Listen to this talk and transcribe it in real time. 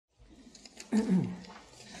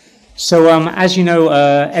So, as you know,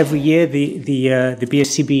 every year the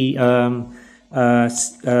BSCB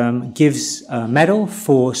gives a medal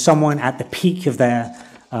for someone at the peak of their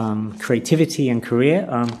creativity and career,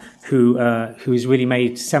 who has really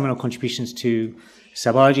made seminal contributions to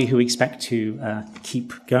cell biology, who we expect to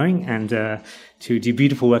keep going and to do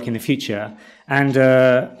beautiful work in the future. And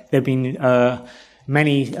there have been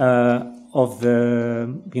many of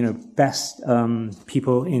the best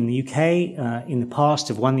people in the UK in the past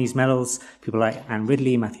have won these medals. People like Anne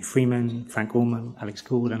Ridley, Matthew Freeman, Frank Allman, Alex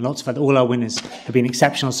Gould, and lots of other. All our winners have been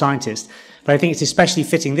exceptional scientists. But I think it's especially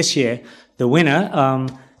fitting this year, the winner,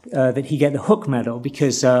 that he get the Hooke Medal,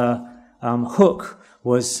 because Hooke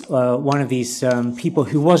was one of these people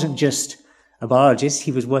who wasn't just a biologist.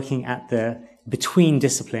 He was working at the between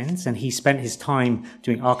disciplines, and he spent his time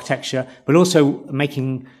doing architecture, but also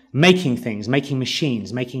making things, making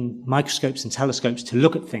machines, making microscopes and telescopes to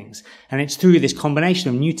look at things. And it's through this combination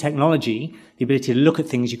of new technology, the ability to look at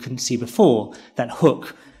things you couldn't see before, that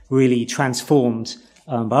Hooke really transformed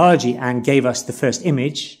biology and gave us the first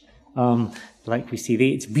image. Like we see,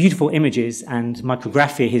 it's beautiful images, and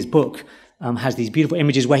Micrographia, his book, has these beautiful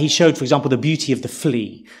images where he showed, for example, the beauty of the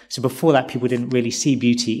flea. So before that, people didn't really see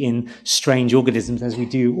beauty in strange organisms as we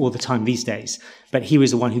do all the time these days. But he was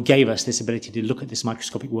the one who gave us this ability to look at this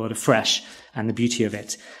microscopic world afresh and the beauty of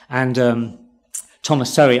it. And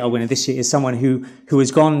Thomas Surrey, our winner this year, is someone who has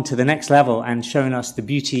gone to the next level and shown us the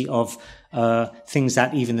beauty of things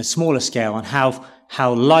at even the smaller scale, and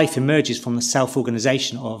how life emerges from the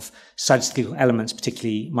self-organization of cytoskeletal elements,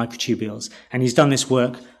 particularly microtubules. And he's done this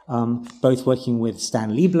work both working with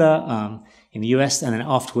Stan Liebler in the US, and then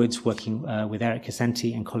afterwards working with Eric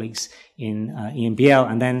Casenti and colleagues in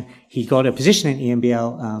EMBL. And then he got a position in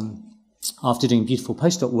EMBL after doing beautiful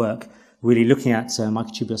postdoc work, really looking at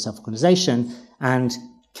microtubular self-organization, and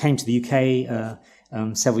came to the UK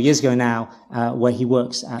several years ago now, where he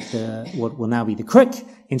works at what will now be the Crick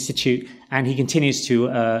Institute, and he continues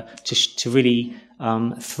to really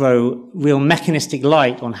throw real mechanistic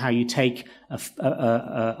light on how you take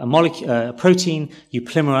a molecule, a protein, you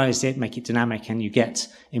polymerize it, make it dynamic, and you get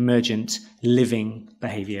emergent living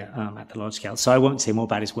behavior at the large scale. So I won't say more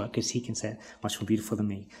about his work, because he can say it much more beautifully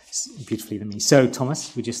than me. So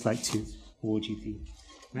Thomas, we'd just like to award you the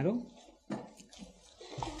medal.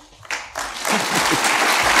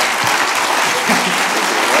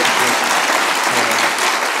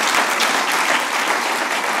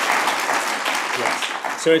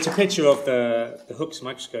 So it's a picture of the Hooke's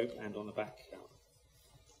microscope, and on the back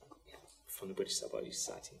from the British Cell Biology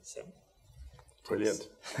Society. So, brilliant.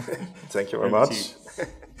 Thank you very much.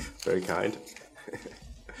 Very kind.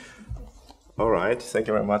 All right. Thank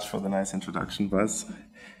you very much for the nice introduction, Buzz.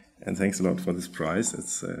 And thanks a lot for this prize.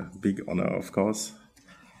 It's a big honor, of course.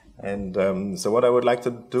 And so what I would like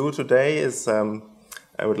to do today is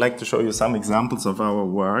I would like to show you some examples of our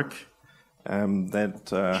work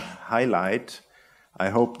that highlight, I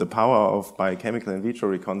hope, the power of biochemical in vitro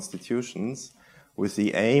reconstitutions, with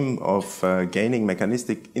the aim of gaining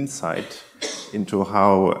mechanistic insight into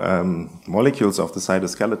how molecules of the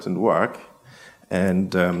cytoskeleton work.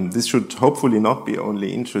 And this should hopefully not be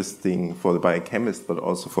only interesting for the biochemist, but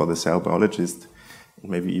also for the cell biologist,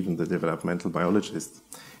 and maybe even the developmental biologist.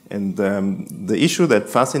 And the issue that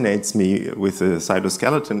fascinates me with the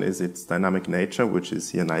cytoskeleton is its dynamic nature, which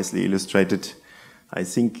is here nicely illustrated, I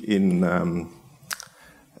think, in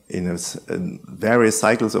various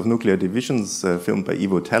cycles of nuclear divisions filmed by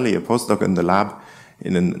Ivo Telli, a postdoc in the lab,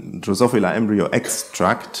 in a Drosophila embryo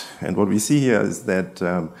extract. And what we see here is that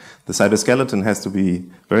the cytoskeleton has to be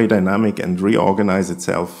very dynamic and reorganize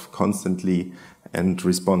itself constantly and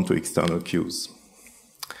respond to external cues.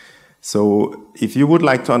 So if you would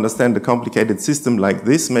like to understand a complicated system like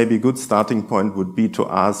this, maybe a good starting point would be to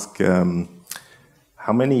ask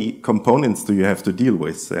how many components do you have to deal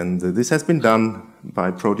with? And this has been done by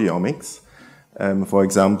proteomics, for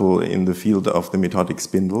example, in the field of the mitotic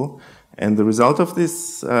spindle. And the result of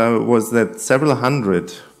this was that several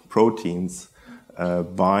hundred proteins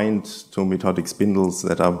bind to mitotic spindles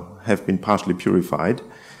that have been partially purified.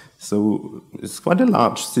 So it's quite a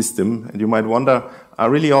large system, and you might wonder, are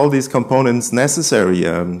really all these components necessary?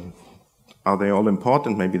 Are they all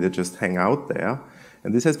important? Maybe they just hang out there.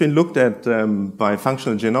 And this has been looked at by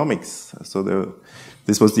functional genomics. So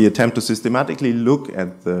this was the attempt to systematically look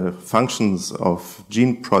at the functions of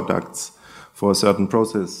gene products for a certain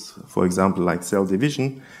process, for example, like cell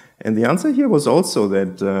division. And the answer here was also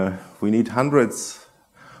that we need hundreds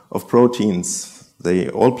of proteins. They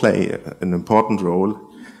all play an important role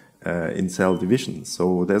in cell division.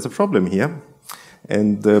 So there's a problem here.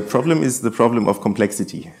 And the problem is the problem of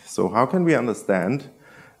complexity. So how can we understand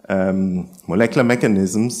molecular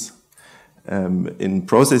mechanisms in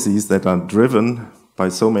processes that are driven by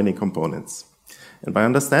so many components? And by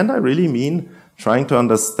understand, I really mean trying to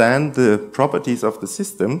understand the properties of the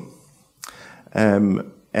system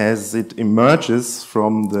as it emerges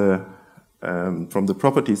from the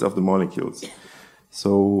properties of the molecules.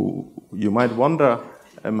 So you might wonder,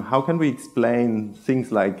 how can we explain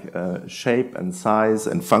things like shape and size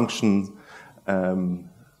and function,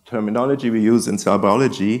 terminology we use in cell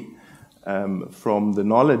biology, from the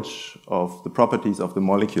knowledge of the properties of the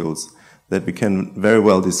molecules that we can very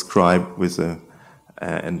well describe with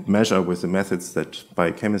and measure with the methods that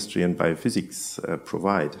biochemistry and biophysics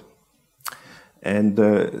provide. And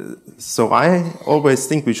so I always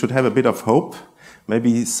think we should have a bit of hope.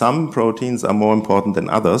 Maybe some proteins are more important than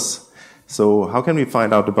others. So how can we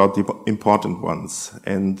find out about the important ones?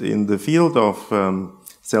 And in the field of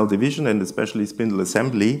cell division and especially spindle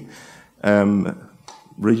assembly,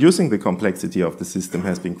 reducing the complexity of the system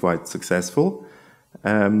has been quite successful.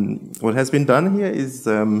 What has been done here is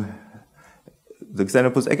the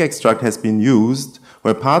xenopus egg extract has been used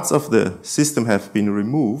where parts of the system have been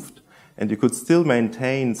removed, and you could still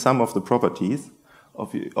maintain some of the properties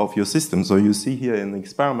of your system. So you see here an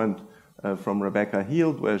experiment from Rebecca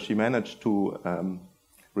Heald, where she managed to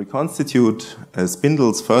reconstitute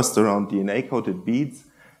spindles first around DNA-coated beads,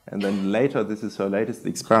 and then later, this is her latest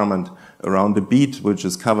experiment, around a bead which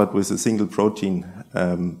is covered with a single protein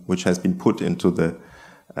which has been put into the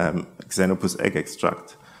xenopus egg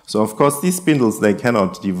extract. So of course, these spindles, they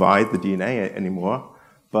cannot divide the DNA anymore,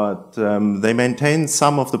 but they maintain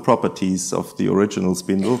some of the properties of the original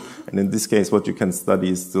spindle. And in this case, what you can study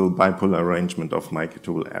is still bipolar arrangement of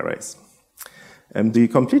microtubule arrays. And the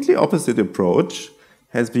completely opposite approach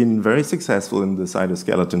has been very successful in the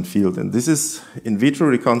cytoskeleton field. And this is in vitro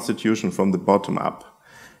reconstitution from the bottom up.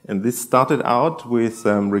 And this started out with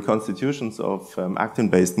reconstitutions of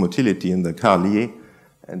actin-based motility in the Carlier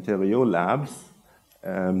and Thériault labs,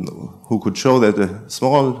 who could show that a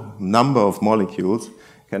small number of molecules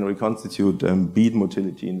can reconstitute bead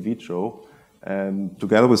motility in vitro.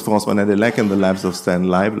 Together with François Nedelec in the labs of Stan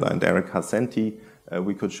Leibler and Eric Harsenti,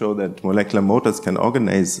 we could show that molecular motors can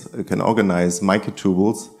organize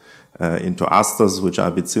microtubules into asters, which are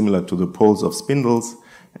a bit similar to the poles of spindles.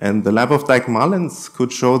 And the lab of Dyke Mullins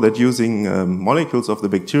could show that using molecules of the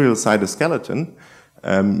bacterial cytoskeleton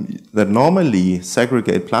that normally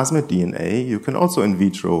segregate plasmid DNA, you can also in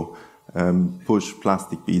vitro push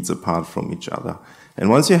plastic beads apart from each other. And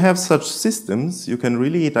once you have such systems, you can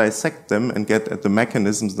really dissect them and get at the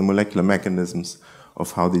mechanisms, the molecular mechanisms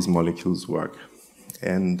of how these molecules work.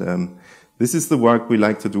 And this is the work we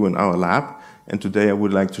like to do in our lab. And today I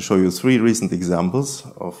would like to show you 3 recent examples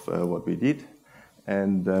of what we did.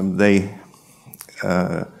 And they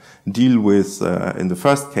deal with, in the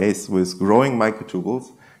first case, with growing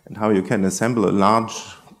microtubules and how you can assemble a large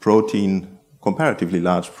protein, comparatively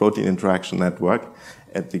large protein interaction network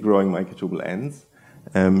at the growing microtubule ends.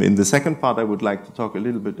 In the second part, I would like to talk a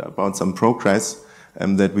little bit about some progress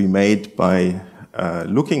that we made by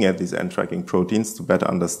looking at these end-tracking proteins to better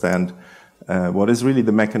understand what is really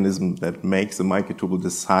the mechanism that makes a microtubule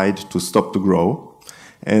decide to stop to grow.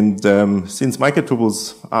 And since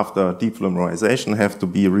microtubules after depolymerization have to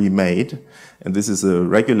be remade, and this is a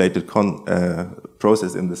regulated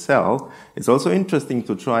process in the cell, it's also interesting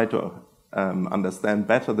to try to understand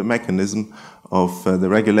better the mechanism of the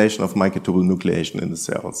regulation of microtubule nucleation in the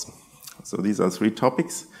cells. So these are 3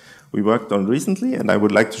 topics we worked on recently, and I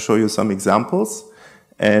would like to show you some examples.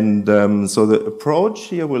 And so the approach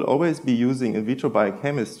here will always be using in vitro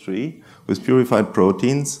biochemistry with purified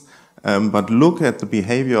proteins, but look at the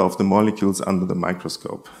behavior of the molecules under the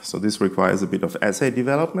microscope. So this requires a bit of assay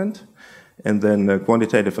development and then a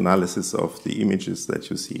quantitative analysis of the images that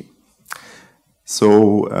you see.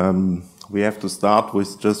 So we have to start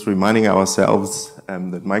with just reminding ourselves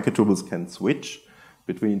that microtubules can switch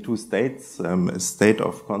between 2 states, a state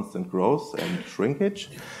of constant growth and shrinkage.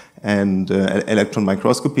 And electron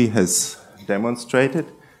microscopy has demonstrated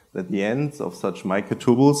that the ends of such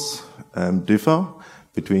microtubules differ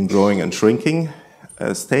between growing and shrinking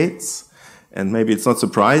states. And maybe it's not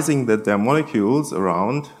surprising that there are molecules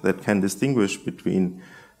around that can distinguish between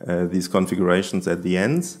these configurations at the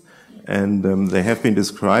ends. And they have been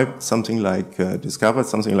discovered something like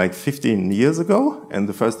 15 years ago. And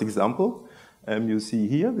the first example you see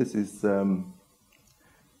here, this is the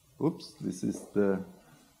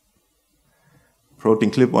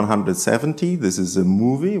protein clip 170. This is a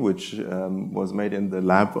movie which was made in the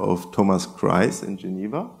lab of Thomas Kreis in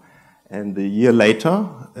Geneva. And a year later,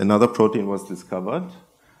 another protein was discovered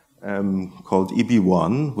called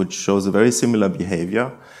EB1, which shows a very similar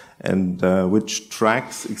behavior and which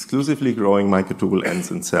tracks exclusively growing microtubule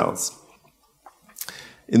ends in cells.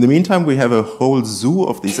 In the meantime, we have a whole zoo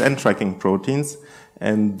of these end-tracking proteins,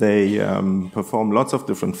 and they perform lots of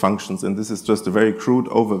different functions, and this is just a very crude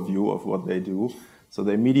overview of what they do. So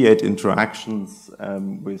they mediate interactions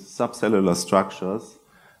with subcellular structures,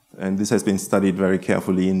 and this has been studied very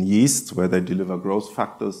carefully in yeast, where they deliver growth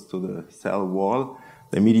factors to the cell wall.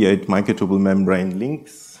 They mediate microtubule membrane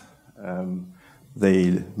links.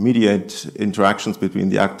 They mediate interactions between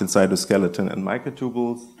the actin cytoskeleton and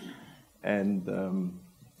microtubules, and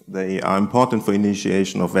they are important for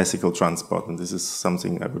initiation of vesicle transport, and this is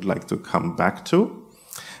something I would like to come back to.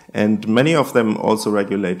 And many of them also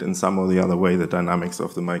regulate in some or the other way the dynamics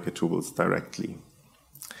of the microtubules directly.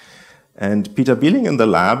 And Peter Bieling in the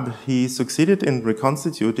lab, he succeeded in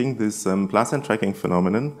reconstituting this placent tracking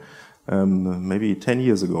phenomenon maybe 10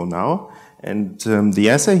 years ago now. And the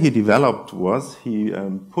assay he developed was he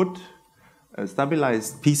put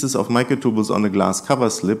stabilized pieces of microtubules on a glass cover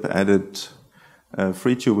slip, added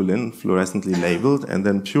free tubulin, fluorescently labeled, and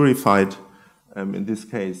then purified, in this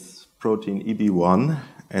case, protein EB1,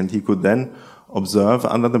 and he could then observe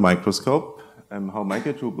under the microscope how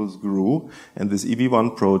microtubules grew, and this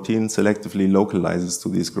EB1 protein selectively localizes to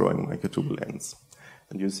these growing microtubule ends.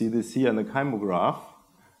 And you see this here in a chymograph.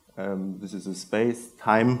 This is a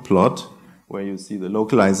space-time plot where you see the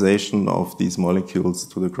localization of these molecules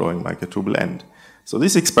to the growing microtubule end. So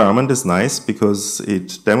this experiment is nice because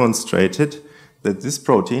it demonstrated that this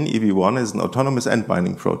protein, EB1, is an autonomous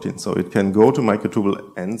end-binding protein, so it can go to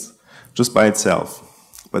microtubule ends just by itself.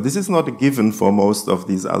 But this is not a given for most of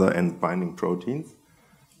these other end-binding proteins,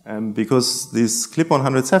 because this clip-on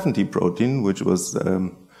 170 protein, which was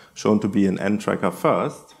shown to be an end tracker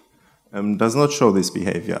first, does not show this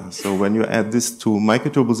behavior. So when you add this to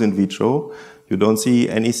microtubules in vitro, you don't see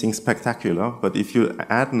anything spectacular, but if you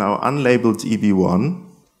add now unlabeled EB1,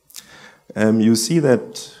 you see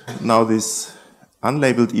that now this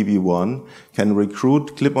unlabeled EB1 can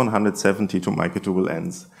recruit clip-on 170 to microtubule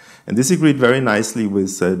ends. And this agreed very nicely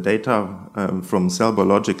with data from cell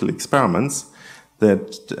biological experiments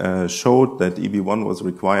that showed that EB1 was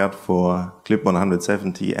required for clip-on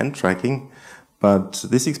 170 end tracking. But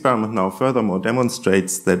this experiment now furthermore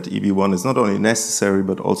demonstrates that EB1 is not only necessary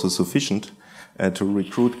but also sufficient to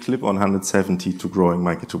recruit clip-on 170 to growing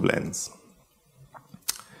microtubule ends.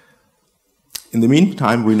 In the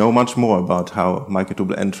meantime, we know much more about how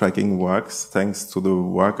microtubule end tracking works thanks to the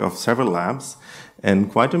work of several labs. And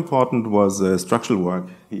quite important was structural work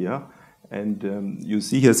here. And you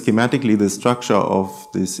see here schematically the structure of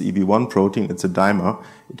this EB1 protein. It's a dimer.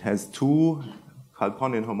 It has two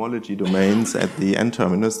chalconium homology domains at the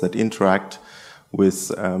N-terminus that interact with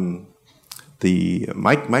the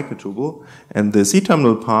microtubule. And the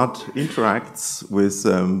C-terminal part interacts with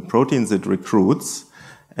proteins it recruits.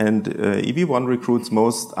 And EB1 recruits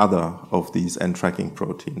most other of these end-tracking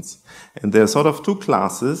proteins. And there are sort of two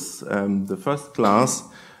classes. The first class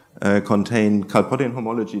contain chalconium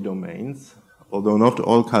homology domains, although not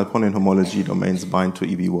all chalconium homology domains bind to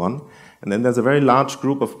EB1. And then there's a very large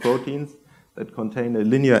group of proteins that contain a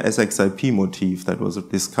linear SXIP motif that was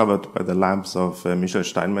discovered by the labs of Michel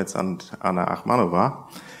Steinmetz and Anna Achmanova.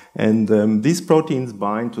 And these proteins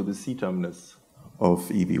bind to the C-terminus of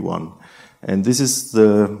EB1. And this is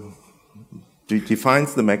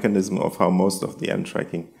defines the mechanism of how most of the end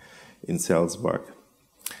tracking in cells work.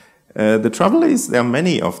 The trouble is there are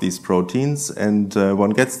many of these proteins, and one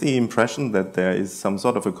gets the impression that there is some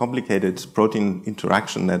sort of a complicated protein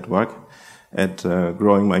interaction network at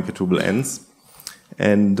growing microtubule ends.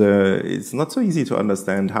 And it's not so easy to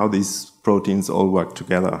understand how these proteins all work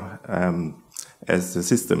together as a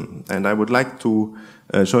system. And I would like to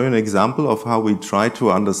show you an example of how we try to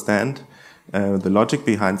understand the logic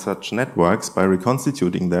behind such networks by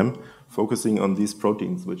reconstituting them, focusing on these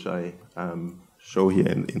proteins, which I show here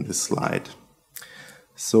in this slide.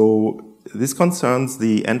 So this concerns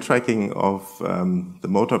the end tracking of the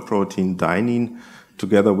motor protein dynein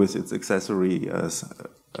together with its accessory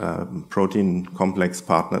protein complex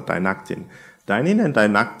partner dynactin. Dynein and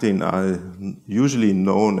dynactin are usually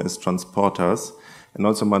known as transporters and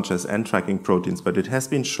not so much as end tracking proteins, but it has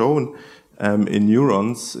been shown in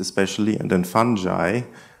neurons especially and in fungi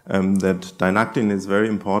that dynactin is very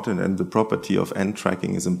important, and the property of end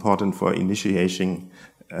tracking is important for initiating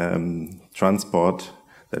transport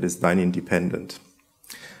that is dynein dependent.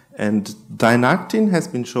 And dynactin has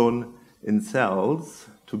been shown in cells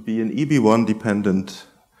to be an EB1 dependent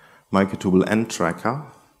microtubule end tracker.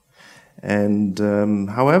 And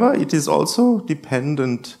however, it is also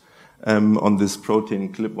dependent on this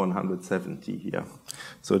protein CLIP170 here.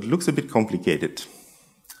 So it looks a bit complicated.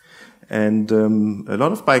 And a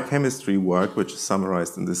lot of biochemistry work, which is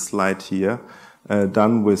summarized in this slide here,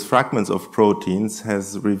 done with fragments of proteins,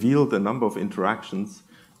 has revealed a number of interactions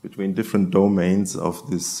between different domains of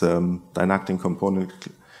this dynactin component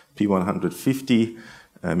P150,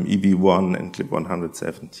 EB1, and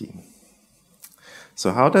CLIP170.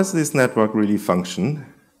 So how does this network really function?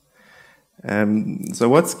 So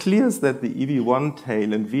what's clear is that the EB1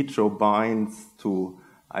 tail in vitro binds to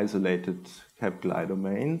isolated cap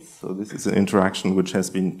glidomains. So this is an interaction which has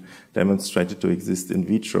been demonstrated to exist in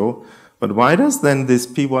vitro. But why does then this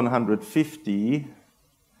P150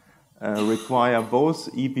 require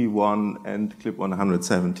both EB1 and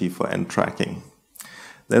CLIP170 for end tracking?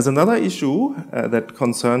 There's another issue that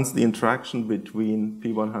concerns the interaction between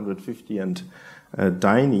P150 and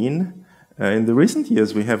dynein. In the recent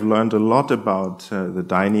years, we have learned a lot about the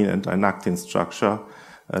dynein and dynactin structure,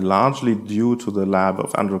 largely due to the lab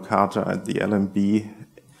of Andrew Carter at the LMB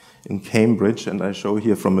in Cambridge. And I show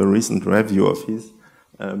here from a recent review of his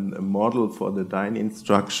a model for the dynein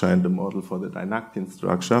structure and a model for the dynactin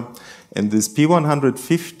structure. And this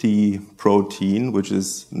P150 protein, which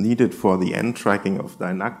is needed for the end tracking of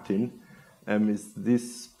dynactin, is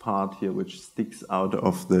this part here which sticks out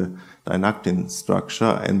of the dynactin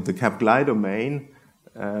structure, and the cap glidomain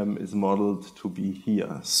is modeled to be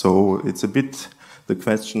here. So it's a bit the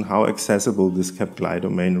question how accessible this cap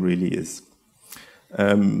glidomain really is.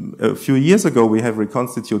 A few years ago, we have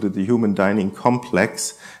reconstituted the human dynein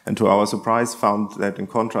complex, and to our surprise found that in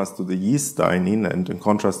contrast to the yeast dynein and in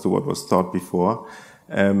contrast to what was thought before,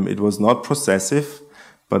 it was not processive.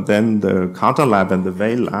 But then the Carter lab and the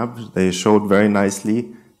Vail lab, they showed very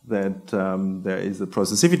nicely that there is a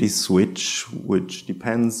processivity switch which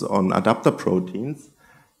depends on adapter proteins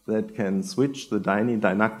that can switch the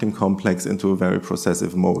dynein-dynactin complex into a very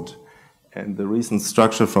processive mode. And the recent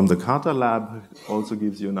structure from the Carter lab also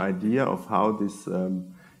gives you an idea of how this,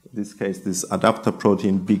 in this case, this adapter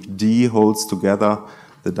protein big D holds together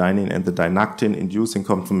the dynein and the dynactin, inducing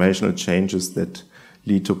conformational changes that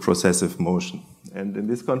lead to processive motion. And in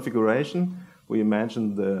this configuration, we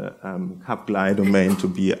imagine the cap glidomain to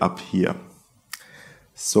be up here.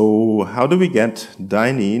 So how do we get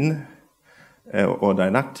dynein or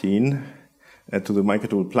dynactin to the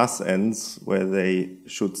microtubule plus ends where they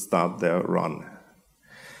should start their run?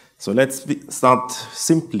 So let's start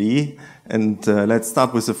simply, and let's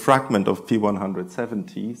start with a fragment of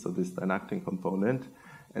P170, so this dynactin component,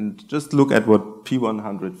 and just look at what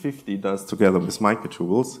P150 does together with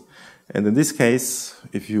microtubules. And in this case,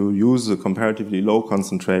 if you use a comparatively low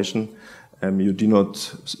concentration, you do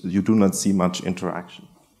not see much interaction.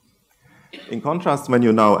 In contrast, when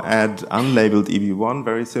you now add unlabeled EB1,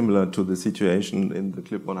 very similar to the situation in the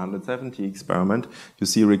CLIP170 experiment, you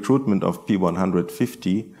see recruitment of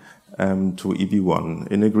P150 to EB1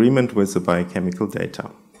 in agreement with the biochemical data.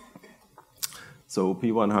 So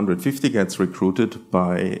P150 gets recruited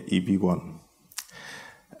by EB1.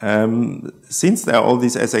 Since there are all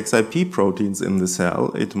these SXIP proteins in the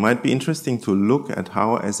cell, it might be interesting to look at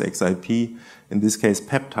how SXIP, in this case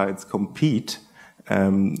peptides, compete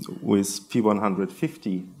with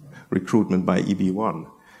P150 recruitment by EB1.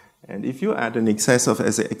 And if you add an excess of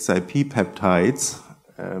SXIP peptides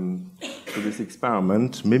to this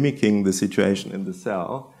experiment, mimicking the situation in the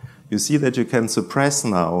cell, you see that you can suppress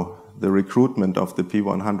now the recruitment of the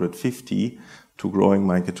P150 to growing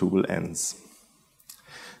microtubule ends.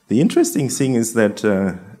 The interesting thing is that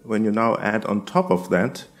when you now add on top of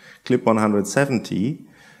that CLIP170,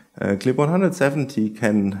 CLIP170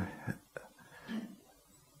 can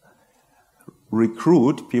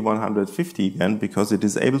recruit P150 again because it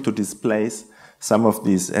is able to displace some of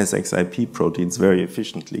these SXIP proteins very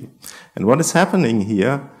efficiently. And what is happening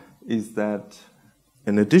here is that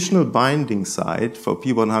an additional binding site for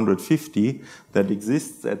P150 that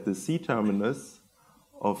exists at the C-terminus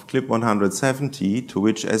of CLIP170, to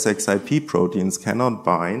which SXIP proteins cannot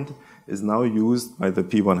bind, is now used by the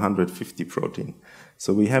P150 protein.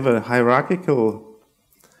 So we have a hierarchical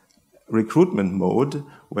recruitment mode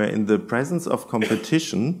where in the presence of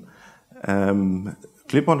competition,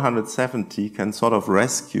 CLIP170 can sort of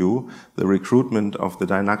rescue the recruitment of the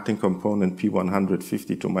dynactin component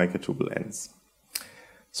P150 to microtubule ends.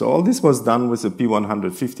 So all this was done with a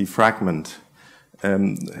P150 fragment.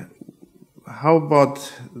 How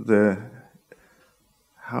about the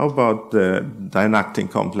dynactin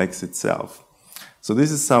complex itself? So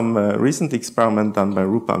this is some recent experiment done by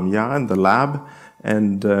Rupam Yah in the lab,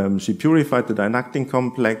 And she purified the dynactin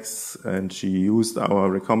complex, and she used our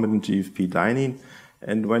recombinant GFP dynein.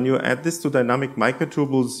 And when you add this to dynamic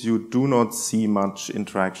microtubules, you do not see much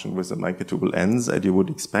interaction with the microtubule ends, as you would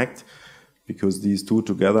expect, because these two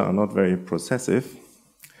together are not very processive.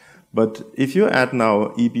 But if you add now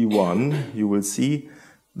EB1, you will see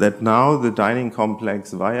that now the dynein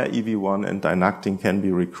complex via EB1 and dynactin can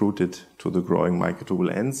be recruited to the growing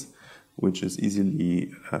microtubule ends, which is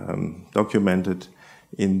easily documented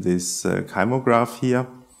in this chymograph here.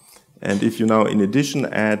 And if you now, in addition,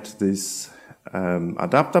 add this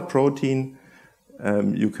adapter protein,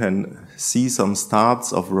 you can see some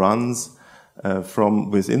starts of runs from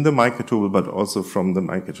within the microtubule, but also from the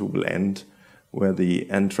microtubule end, where the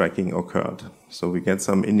end tracking occurred. So we get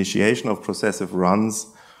some initiation of processive runs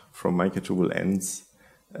from microtubule ends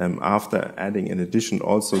after adding in addition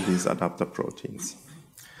also these adapter proteins.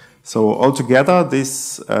 So altogether,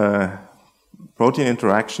 this protein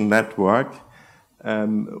interaction network,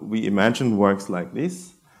 we imagine works like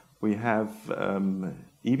this. We have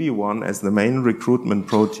EB1 as the main recruitment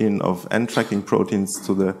protein of end tracking proteins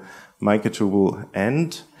to the microtubule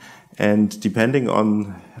end. And depending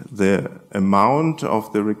on the amount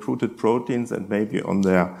of the recruited proteins and maybe on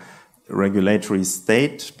their regulatory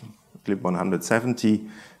state, CLIP170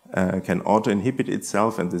 can auto-inhibit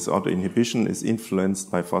itself, and this auto-inhibition is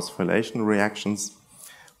influenced by phosphorylation reactions.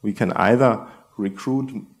 We can either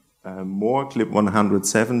recruit more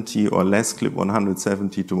CLIP170 or less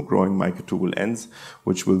CLIP170 to growing microtubule ends,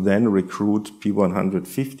 which will then recruit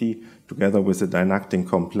P150 together with a dynactin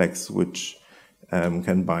complex, which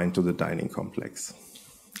can bind to the dynein complex.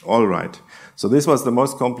 All right. So this was the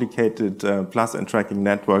most complicated plus end tracking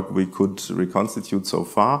network we could reconstitute so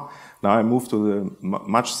far. Now I move to the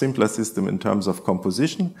much simpler system in terms of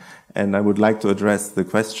composition, and I would like to address the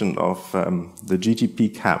question of the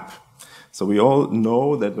GTP cap. So we all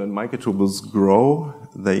know that when microtubules grow,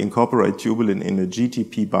 they incorporate tubulin in a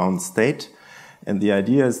GTP-bound state, and the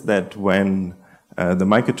idea is that when the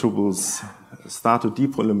microtubules start to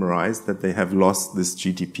depolymerize, that they have lost this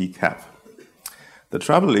GTP cap. The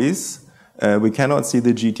trouble is, we cannot see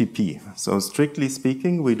the GTP. So strictly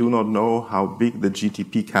speaking, we do not know how big the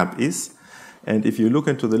GTP cap is. And if you look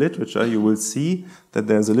into the literature, you will see that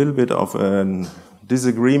there's a little bit of a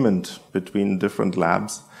disagreement between different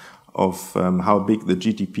labs of how big the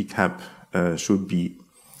GTP cap should be.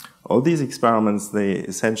 All these experiments, they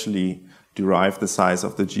essentially derive the size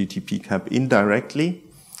of the GTP cap indirectly,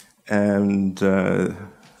 and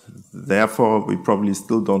therefore we probably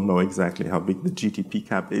still don't know exactly how big the GTP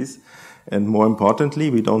cap is. And more importantly,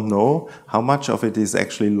 we don't know how much of it is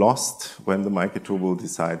actually lost when the microtubule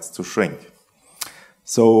decides to shrink.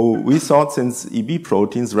 So we thought, since EB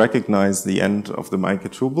proteins recognize the end of the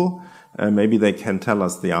microtubule, maybe they can tell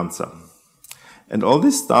us the answer. And all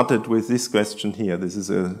this started with this question here. This is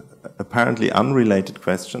an apparently unrelated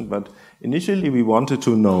question, but initially we wanted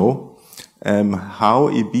to know how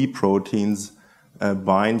EB proteins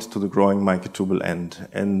bind to the growing microtubule end.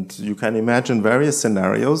 And you can imagine various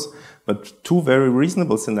scenarios, but two very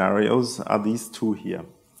reasonable scenarios are these two here.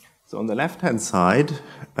 So on the left-hand side,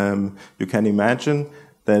 you can imagine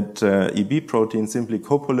that EB proteins simply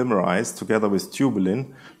copolymerize together with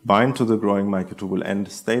tubulin, bind to the growing microtubule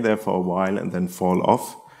end, stay there for a while, and then fall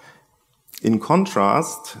off. In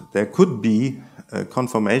contrast, there could be a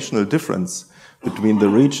conformational difference between the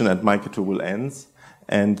region at microtubule ends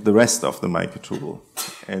and the rest of the microtubule.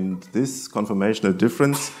 And this conformational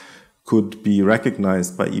difference could be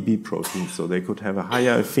recognized by EB proteins, so they could have a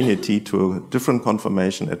higher affinity to a different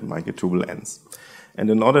conformation at microtubule ends. And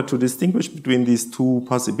in order to distinguish between these two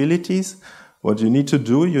possibilities, what you need to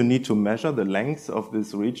do, you need to measure the length of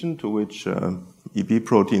this region to which EB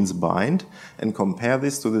proteins bind and compare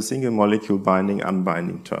this to the single molecule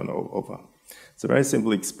binding-unbinding turnover. It's a very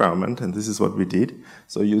simple experiment, and this is what we did.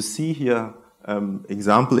 So you see here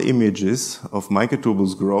example images of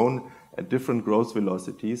microtubules grown at different growth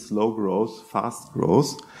velocities, slow growth, fast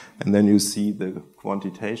growth, and then you see the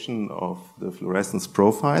quantitation of the fluorescence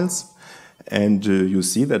profiles. And you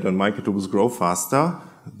see that when microtubules grow faster,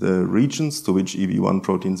 the regions to which EB1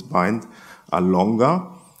 proteins bind are longer.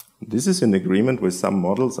 This is in agreement with some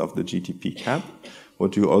models of the GTP cap.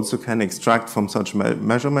 What you also can extract from such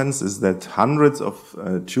measurements is that hundreds of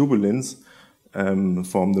tubulins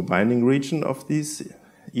form the binding region of these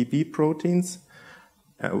EB proteins.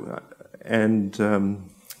 And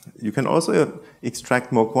you can also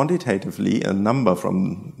extract more quantitatively a number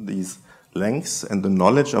from these lengths and the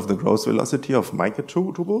knowledge of the growth velocity of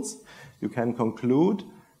microtubules. You can conclude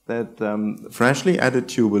that freshly added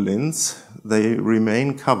tubulins, they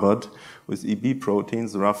remain covered with EB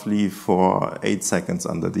proteins roughly for 8 seconds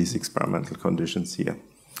under these experimental conditions here.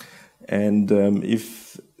 And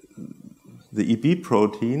if the EB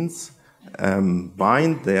proteins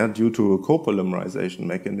bind there due to a copolymerization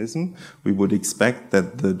mechanism, we would expect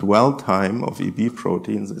that the dwell time of EB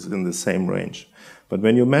proteins is in the same range. But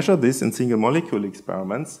when you measure this in single molecule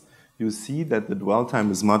experiments, you see that the dwell time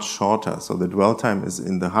is much shorter. So the dwell time is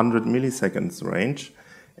in the 100 milliseconds range.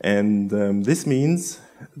 And this means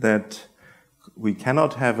that we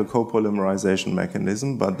cannot have a copolymerization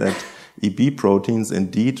mechanism, but that EB proteins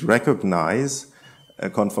indeed recognize a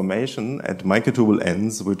conformation at microtubule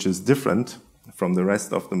ends, which is different from the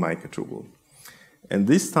rest of the microtubule. And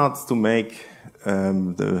this starts to make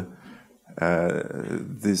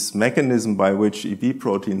this mechanism by which EB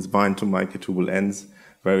proteins bind to microtubule ends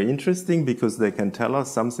very interesting, because they can tell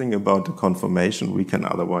us something about the conformation we can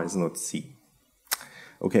otherwise not see.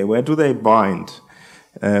 Okay, where do they bind?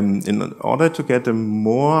 In order to get a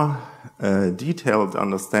more detailed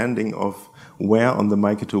understanding of where on the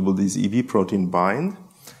microtubule these EB protein bind,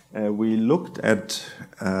 we looked at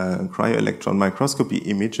cryo-electron microscopy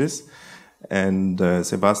images, and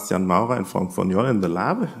Sebastian Maurer and Frank von Joll in the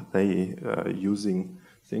lab, they using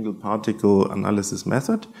single particle analysis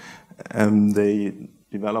method, they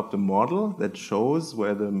developed a model that shows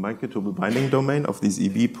where the microtubule binding domain of these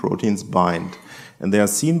EB proteins bind. And they are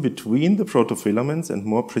seen between the protofilaments, and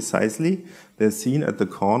more precisely, they're seen at the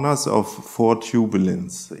corners of 4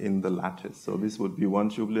 tubulins in the lattice. So this would be one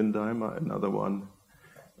tubulin dimer, another one,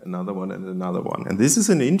 and another one. And this is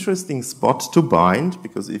an interesting spot to bind,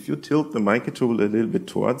 because if you tilt the microtubule a little bit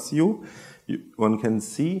towards you, one can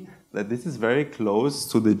see that this is very close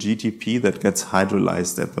to the GTP that gets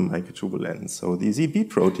hydrolyzed at the microtubule end. So these EB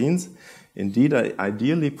proteins indeed are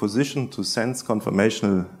ideally positioned to sense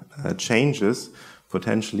conformational changes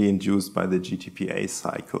potentially induced by the GTPase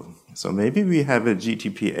cycle. So maybe we have a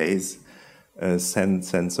GTPase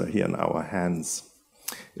sensor here in our hands.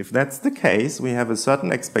 If that's the case, we have a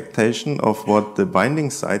certain expectation of what the binding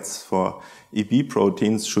sites for EB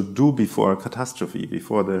proteins should do before a catastrophe,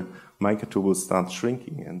 before the microtubule starts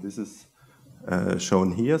shrinking. And this is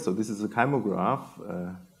shown here. So this is a chymograph,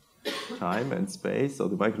 time and space. So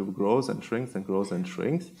the microtubule grows and shrinks and grows and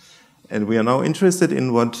shrinks. And we are now interested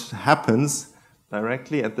in what happens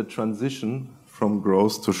directly at the transition from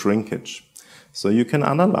growth to shrinkage. So you can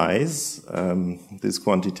analyze this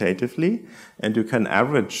quantitatively, and you can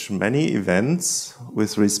average many events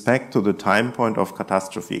with respect to the time point of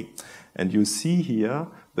catastrophe. And you see here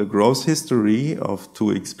the growth history of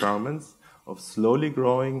 2 experiments of slowly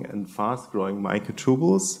growing and fast growing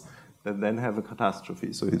microtubules that then have a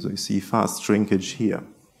catastrophe. So you see fast shrinkage here.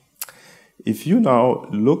 If you now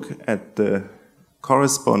look at the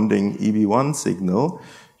corresponding EB1 signal,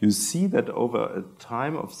 you see that over a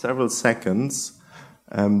time of several seconds,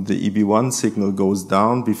 the EB1 signal goes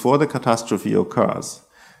down before the catastrophe occurs.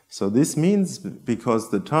 So this means, because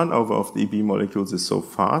the turnover of the EB molecules is so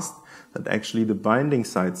fast, that actually the binding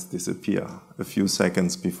sites disappear a few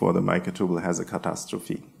seconds before the microtubule has a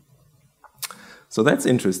catastrophe. So that's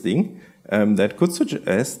interesting. That could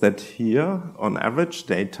suggest that here, on average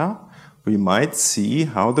data, we might see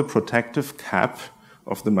how the protective cap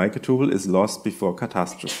of the microtubule is lost before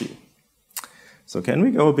catastrophe. So can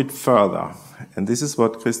we go a bit further? And this is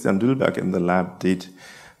what Christian Düllberg in the lab did.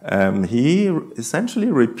 He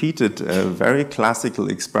essentially repeated a very classical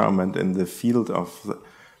experiment in the field of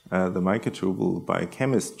the microtubule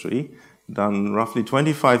biochemistry, done roughly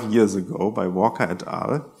 25 years ago by Walker et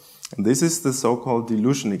al. And this is the so-called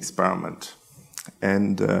dilution experiment.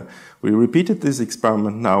 And we repeated this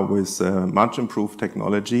experiment now with much improved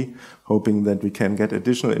technology, hoping that we can get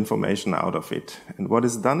additional information out of it. And what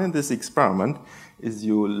is done in this experiment is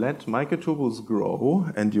you let microtubules grow,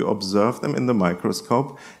 and you observe them in the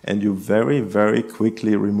microscope, and you very, very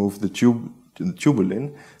quickly remove the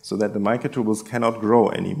tubulin so that the microtubules cannot grow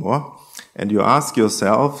anymore. And you ask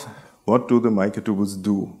yourself, what do the microtubules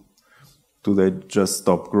do? Do they just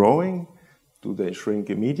stop growing? Do they shrink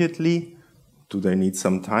immediately? Do they need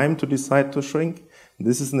some time to decide to shrink?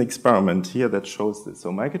 This is an experiment here that shows this. So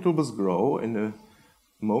microtubules grow. In a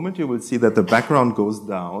moment you will see that the background goes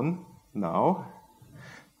down now.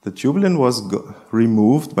 The tubulin was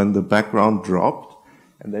removed when the background dropped,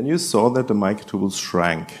 and then you saw that the microtubules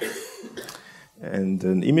shrank. And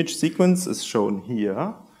an image sequence is shown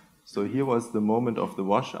here. So here was the moment of the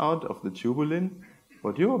washout of the tubulin.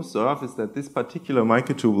 What you observe is that this particular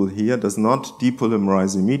microtubule here does not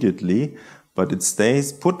depolymerize immediately, but it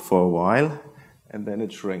stays put for a while, and then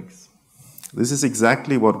it shrinks. This is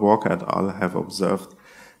exactly what Walker et al. Have observed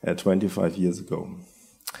 25 years ago.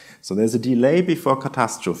 So there's a delay before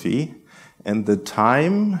catastrophe, and the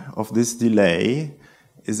time of this delay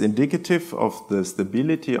is indicative of the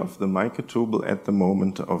stability of the microtubule at the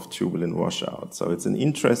moment of tubulin washout. So it's an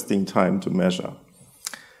interesting time to measure.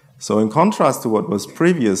 So in contrast to what was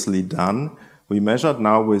previously done, we measured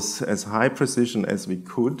now with as high precision as we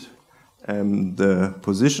could the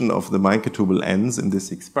position of the microtubule ends in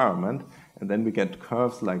this experiment, and then we get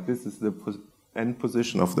curves like this is the end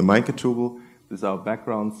position of the microtubule. This is our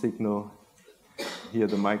background signal. Here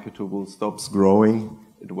the microtubule stops growing,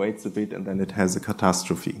 it waits a bit, and then it has a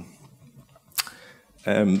catastrophe.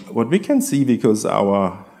 What we can see, because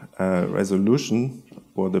our resolution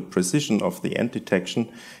or the precision of the end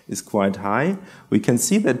detection is quite high, we can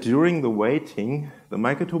see that during the waiting, the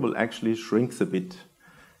microtubule actually shrinks a bit.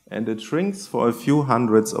 And it shrinks for a few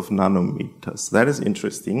hundreds of nanometers. That is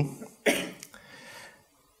interesting.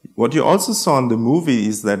 What you also saw in the movie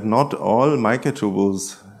is that not all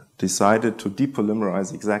microtubules decided to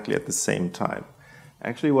depolymerize exactly at the same time.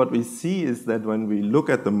 Actually, what we see is that when we look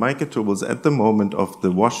at the microtubules at the moment of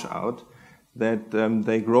the washout, that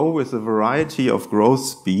they grow with a variety of growth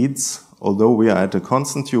speeds, although we are at a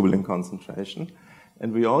constant tubulin concentration.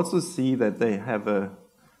 And we also see that they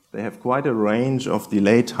have quite a range of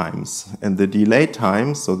delay times. And the delay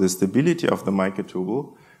times, so the stability of the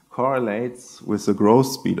microtubule, correlates with the growth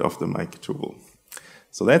speed of the microtubule.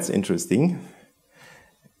 So that's interesting.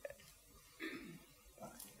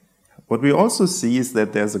 What we also see is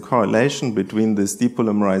that there's a correlation between this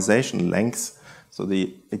depolymerization length, so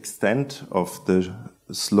the extent of the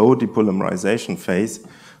slow depolymerization phase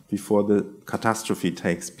before the catastrophe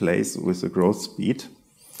takes place with the growth speed.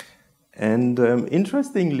 And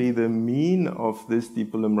interestingly, the mean of this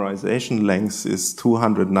depolymerization length is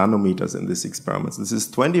 200 nanometers in this experiment. This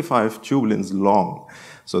is 25 tubulins long.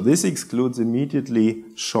 So this excludes immediately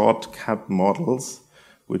short cap models,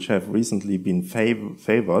 which have recently been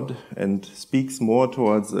favored, and speaks more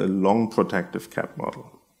towards a long protective cap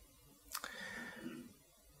model.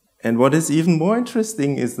 And what is even more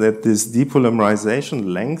interesting is that this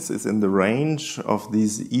depolymerization length is in the range of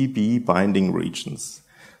these EB binding regions.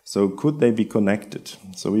 So could they be connected?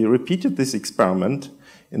 So we repeated this experiment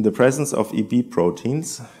in the presence of EB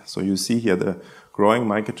proteins. So you see here the growing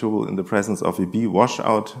microtubule in the presence of EB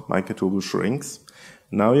washout, microtubule shrinks.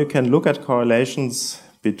 Now you can look at correlations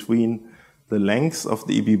between the length of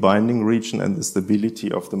the EB binding region and the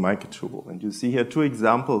stability of the microtubule. And you see here two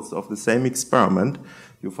examples of the same experiment.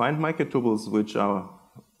 You find microtubules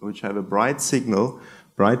which have a bright signal,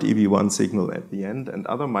 bright EB1 signal at the end, and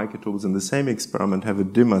other microtubules in the same experiment have a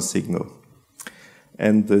dimmer signal.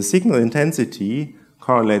 And the signal intensity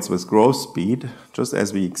correlates with growth speed, just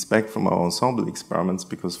as we expect from our ensemble experiments,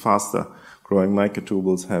 because faster growing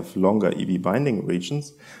microtubules have longer EB binding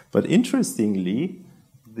regions. But interestingly,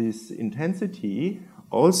 this intensity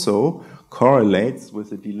also correlates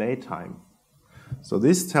with the delay time. So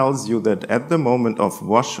this tells you that at the moment of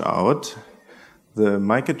washout, the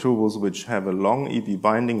microtubules which have a long EB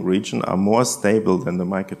binding region are more stable than the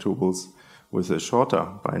microtubules with a shorter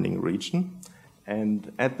binding region.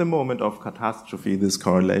 And at the moment of catastrophe, this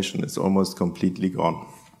correlation is almost completely gone.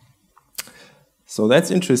 So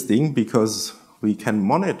that's interesting because we can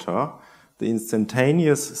monitor the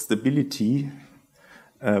instantaneous stability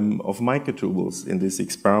of microtubules in this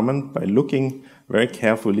experiment by looking very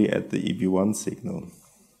carefully at the EB1 signal.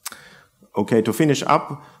 Okay, to finish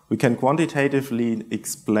up, we can quantitatively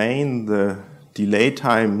explain the delay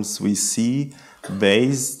times we see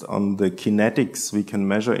based on the kinetics we can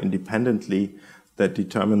measure independently that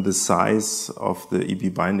determine the size of the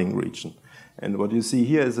EB binding region. And what you see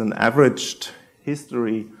here is an averaged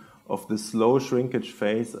history of the slow shrinkage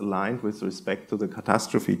phase aligned with respect to the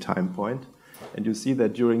catastrophe time point. And you see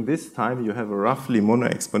that during this time, you have a roughly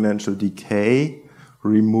mono-exponential decay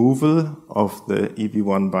removal of the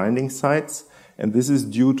EB1 binding sites. And this is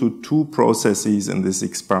due to two processes in this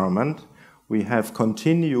experiment. We have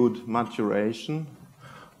continued maturation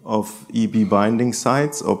of EB binding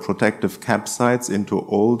sites or protective cap sites into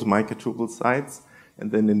old microtubule sites.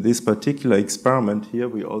 And then in this particular experiment here,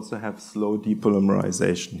 we also have slow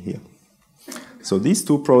depolymerization here. So these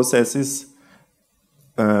two processes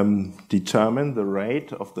determine the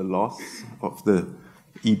rate of the loss of the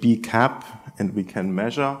EB cap, and we can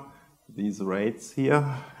measure these rates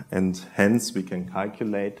here, and hence we can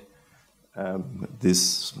calculate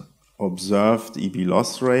this observed EB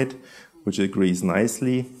loss rate, which agrees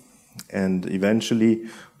nicely, and eventually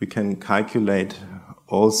we can calculate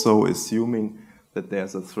also, assuming that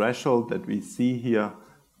there's a threshold, that we see here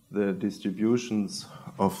the distributions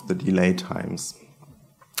of the delay times.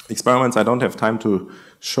 Experiments I don't have time to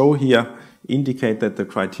show here indicate that the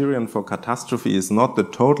criterion for catastrophe is not the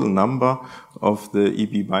total number of the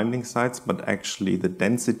EB binding sites, but actually the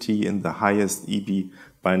density in the highest EB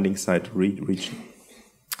binding site region.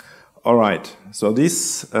 All right, so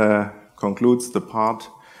this concludes the part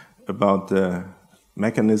about the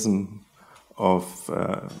mechanism of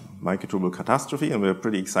microtubule catastrophe, and we're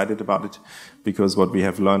pretty excited about it because what we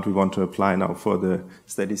have learned we want to apply now for the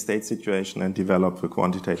steady state situation and develop a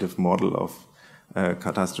quantitative model of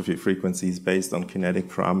catastrophe frequencies based on kinetic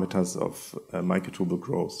parameters of microtubule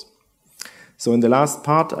growth. So in the last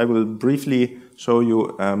part I will briefly show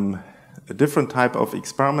you a different type of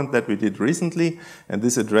experiment that we did recently, and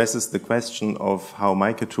this addresses the question of how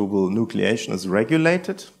microtubule nucleation is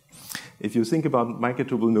regulated. If you think about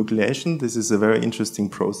microtubule nucleation, this is a very interesting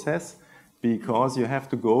process because you have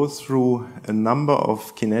to go through a number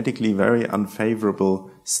of kinetically very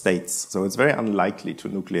unfavorable states. So it's very unlikely to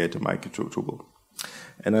nucleate a microtubule.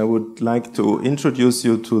 And I would like to introduce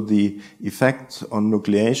you to the effect on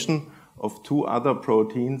nucleation of two other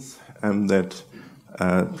proteins that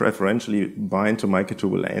preferentially bind to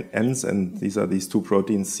microtubule ends, and these are these two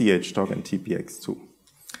proteins, CH-TOC and TPX2.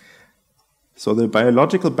 So the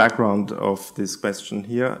biological background of this question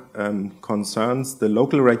here concerns the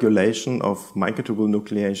local regulation of microtubule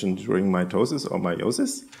nucleation during mitosis or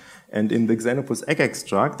meiosis. And in the Xenopus egg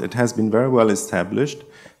extract, it has been very well established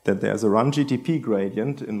that there's a run-GTP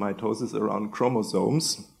gradient in mitosis around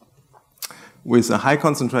chromosomes with a high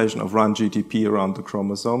concentration of run-GTP around the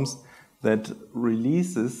chromosomes that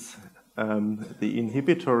releases the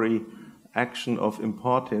inhibitory action of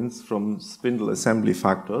importance from spindle assembly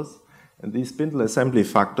factors. And these spindle assembly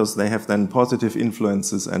factors, they have then positive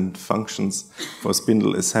influences and functions for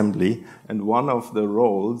spindle assembly. And one of the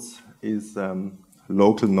roles is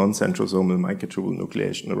local non-centrosomal microtubule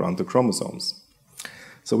nucleation around the chromosomes.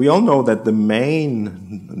 So we all know that the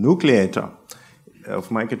main nucleator of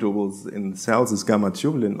microtubules in cells is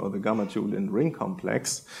gamma-tubulin, or the gamma-tubulin ring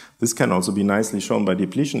complex. This can also be nicely shown by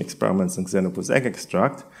depletion experiments in Xenopus egg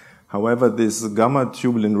extract. However, this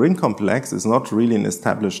gamma-tubulin ring complex is not really an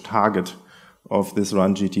established target of this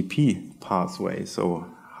run-GTP pathway. So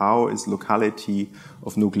how is locality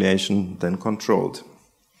of nucleation then controlled?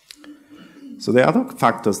 So there are other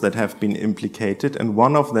factors that have been implicated, and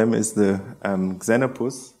one of them is the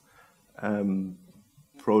Xenopus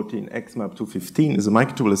protein XmAb215 is a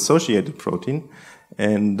microtubule-associated protein,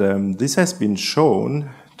 and this has been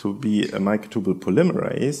shown to be a microtubule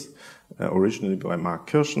polymerase, originally by Mark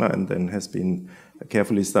Kirschner, and then has been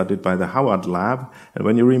carefully studied by the Howard lab. And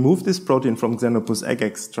when you remove this protein from Xenopus egg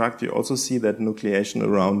extract, you also see that nucleation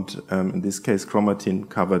around, in this case,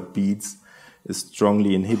 chromatin-covered beads is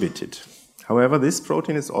strongly inhibited. However, this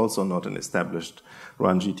protein is also not an established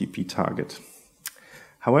run-GTP target.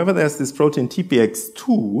 However, there's this protein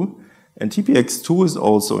TPX2, and TPX2 is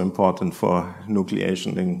also important for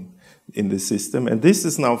nucleation in this system, and this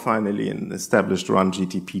is now finally an established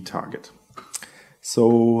run-GTP target.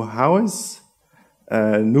 So how is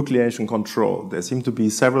nucleation controlled? There seem to be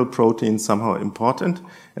several proteins somehow important,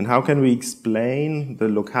 and how can we explain the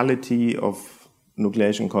locality of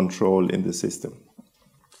nucleation control in the system?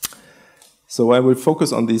 So I will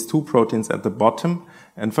focus on these two proteins at the bottom.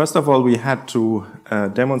 And first of all, we had to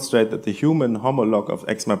demonstrate that the human homolog of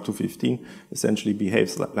XmAb215 essentially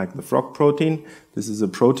behaves like the frog protein. This is a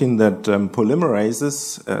protein that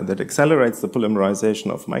polymerizes, that accelerates the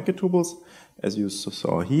polymerization of microtubules, as you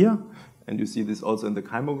saw here. And you see this also in the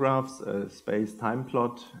chymographs, a space-time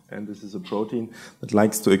plot. And this is a protein that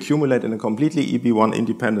likes to accumulate in a completely EB1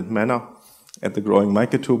 independent manner at the growing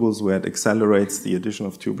microtubules, where it accelerates the addition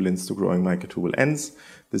of tubulins to growing microtubule ends.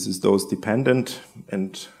 This is dose dependent,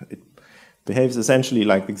 and it behaves essentially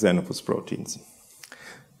like the Xenopus proteins.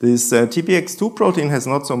 This TPX2 protein has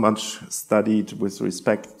not so much studied with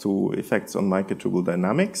respect to effects on microtubule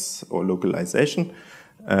dynamics or localization.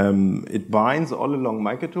 It binds all along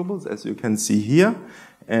microtubules, as you can see here.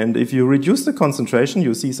 And if you reduce the concentration,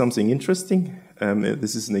 you see something interesting.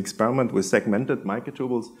 This is an experiment with segmented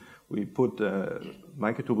microtubules. We put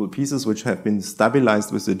microtubule pieces which have been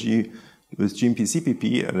stabilized with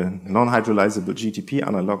GMP-CPP, a non-hydrolyzable GTP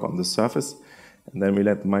analog on the surface. And then we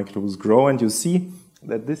let the microtubules grow, and you see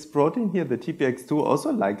that this protein here, the TPX2,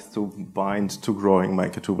 also likes to bind to growing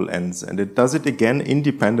microtubule ends. And it does it again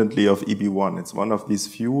independently of EB1. It's one of these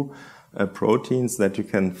few proteins that you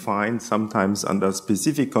can find sometimes under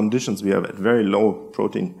specific conditions. We have at very low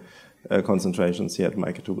protein concentrations here at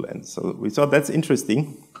microtubule ends. So we thought that's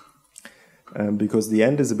interesting. Because the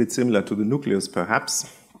end is a bit similar to the nucleus, perhaps.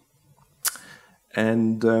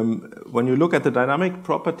 And when you look at the dynamic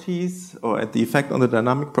properties, or at the effect on the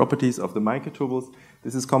dynamic properties of the microtubules,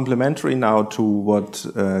 This is complementary now to what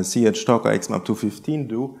CH-TOG or XMAP215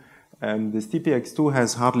 do. This TPX2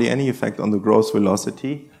 has hardly any effect on the growth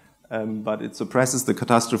velocity, but it suppresses the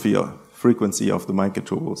catastrophe frequency of the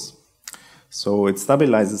microtubules. So it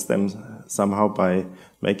stabilizes them somehow by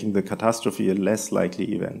making the catastrophe a less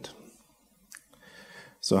likely event.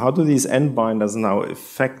 So how do these end binders now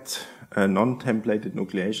affect non-templated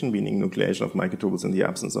nucleation, meaning nucleation of microtubules in the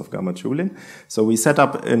absence of gamma-tubulin? So we set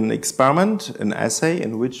up an experiment, an assay,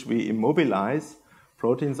 in which we immobilize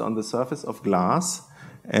proteins on the surface of glass,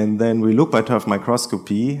 and then we look by turf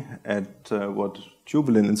microscopy at what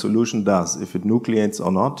tubulin in solution does, if it nucleates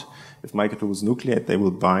or not. If microtubules nucleate, they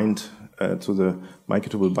will bind to the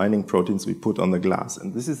microtubule binding proteins we put on the glass.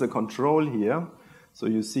 And this is the control here. So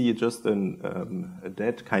you see just a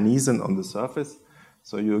dead kinesin on the surface.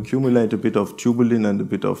 So you accumulate a bit of tubulin and a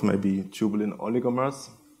bit of maybe tubulin oligomers.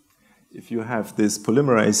 If you have this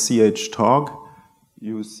polymerase CH-TOG,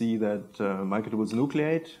 you see that microtubules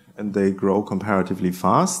nucleate and they grow comparatively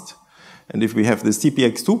fast. And if we have this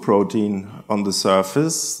TPX2 protein on the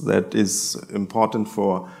surface that is important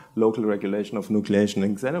for local regulation of nucleation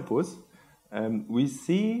in xenopus, we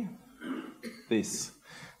see this.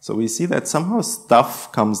 So we see that somehow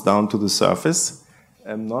stuff comes down to the surface,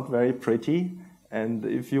 not very pretty. And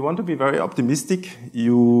if you want to be very optimistic,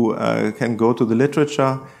 you can go to the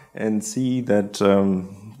literature and see that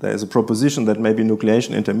there is a proposition that maybe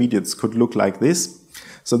nucleation intermediates could look like this.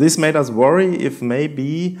 So this made us worry if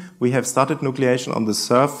maybe we have started nucleation on the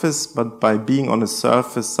surface, but by being on a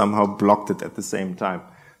surface somehow blocked it at the same time.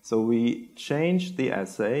 So we changed the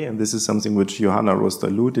assay, and this is something which Johanna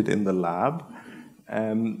Roster-Luth did in the lab.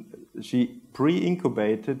 She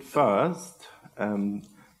pre-incubated first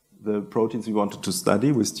the proteins we wanted to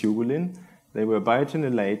study with tubulin. They were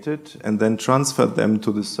biotinylated and then transferred them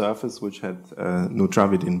to the surface which had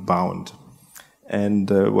nutravidin bound. And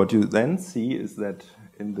what you then see is that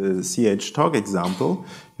in the CH-TOG example,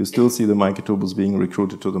 you still see the microtubules being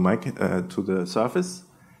recruited to the surface.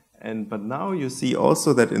 But now you see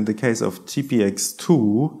also that in the case of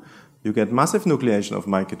TPX2, you get massive nucleation of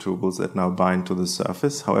microtubules that now bind to the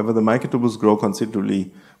surface. However, the microtubules grow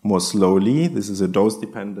considerably more slowly. This is a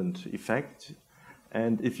dose-dependent effect.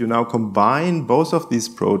 And if you now combine both of these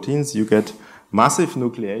proteins, you get massive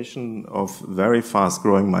nucleation of very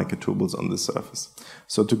fast-growing microtubules on the surface.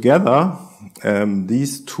 So together,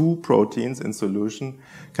 these two proteins in solution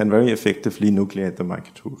can very effectively nucleate the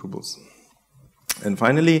microtubules. And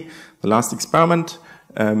finally, the last experiment,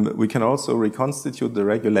 we can also reconstitute the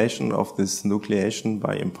regulation of this nucleation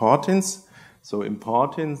by importins. So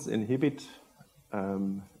importins inhibit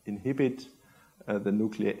the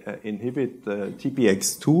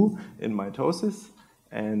TPX2 in mitosis.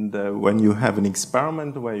 And when you have an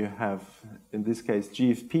experiment where you have, in this case,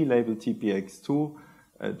 GFP-labeled TPX2,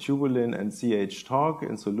 tubulin and CH-TOG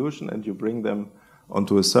in solution, and you bring them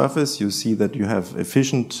onto a surface, you see that you have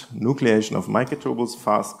efficient nucleation of microtubules,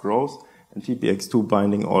 fast growth, and TPX2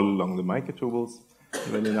 binding all along the microtubules.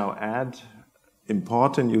 And when you now add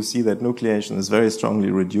importin, you see that nucleation is very strongly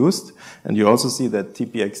reduced, and you also see that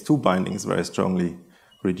TPX2 binding is very strongly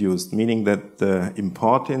reduced, meaning that the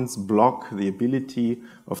importins block the ability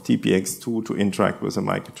of TPX2 to interact with the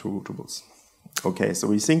microtubules. Okay, so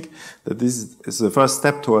we think that this is the first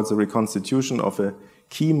step towards the reconstitution of a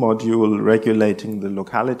key module regulating the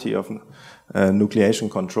locality of nucleation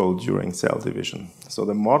control during cell division. So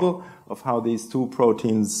the model of how these two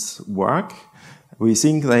proteins work, we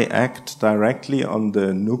think they act directly on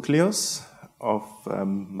the nucleus of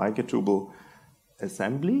microtubule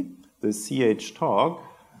assembly. The CH-TOG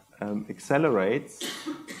accelerates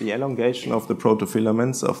the elongation of the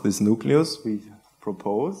protofilaments of this nucleus we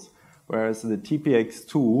propose, whereas the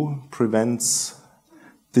TPX2 prevents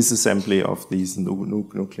disassembly of these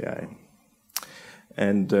nuclei.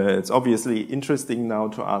 And it's obviously interesting now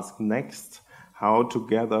to ask next how,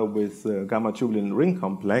 together with the gamma-tubulin ring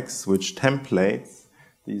complex, which templates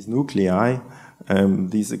these nuclei,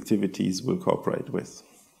 these activities will cooperate with.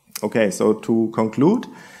 Okay, so to conclude,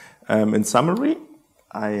 in summary,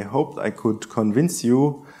 I hoped I could convince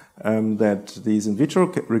you that these in vitro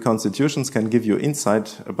reconstitutions can give you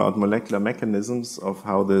insight about molecular mechanisms of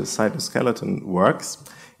how the cytoskeleton works.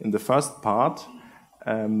 In the first part,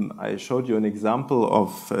 I showed you an example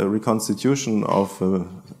of a reconstitution of a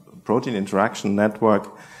protein interaction network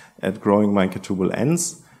at growing microtubule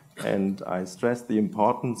ends, and I stressed the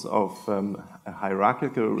importance of a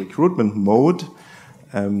hierarchical recruitment mode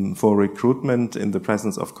for recruitment in the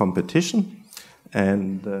presence of competition.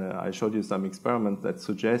 And I showed you some experiments that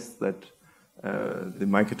suggest that the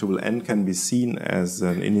microtubule end can be seen as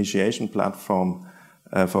an initiation platform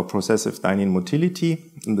for processive dynein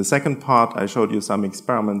motility. In the second part, I showed you some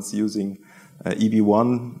experiments using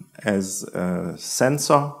EB1 as a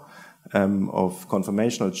sensor of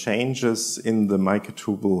conformational changes in the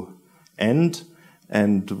microtubule end,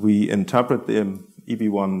 and we interpret the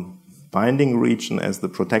EB1 binding region as the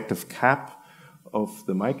protective cap of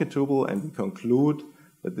the microtubule, and we conclude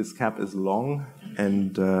that this cap is long,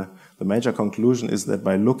 and the major conclusion is that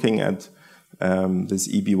by looking at this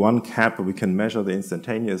EB1 cap, we can measure the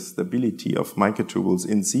instantaneous stability of microtubules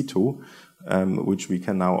in situ, which we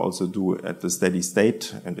can now also do at the steady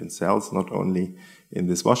state and in cells, not only in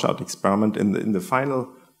this washout experiment. In the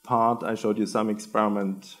final part, I showed you some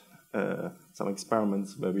experiments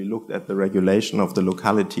where we looked at the regulation of the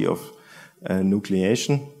locality of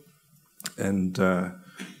nucleation, and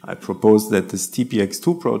I proposed that this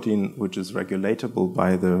TPX2 protein, which is regulatable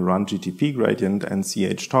by the run-GTP gradient, and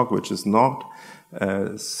CH-TOG, which is not,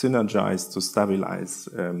 synergize to stabilize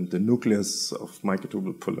the nucleus of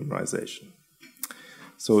microtubule polymerization.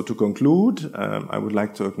 So to conclude, I would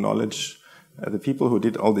like to acknowledge the people who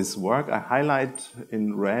did all this work. I highlight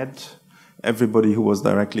in red everybody who was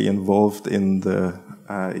directly involved in the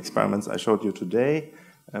experiments I showed you today.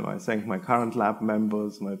 I thank my current lab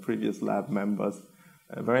members, my previous lab members.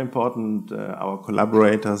 Very important, our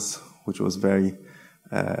collaborators, which was very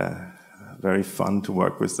fun to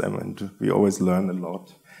work with them, and we always learn a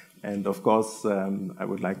lot. And of course, I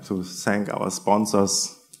would like to thank our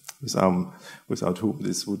sponsors, without whom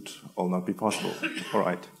this would all not be possible. All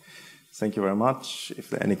right. Thank you very much. If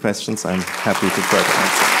there are any questions, I'm happy to try to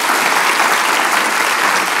answer.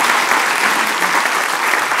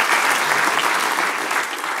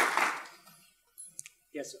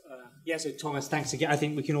 Yes, so Thomas, thanks again. I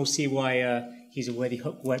think we can all see why he's already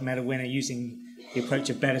Hooke Medal winner, using the approach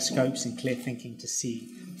of better scopes and clear thinking to see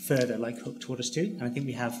further, like Hooke taught us to. And I think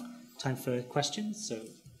we have time for questions. So,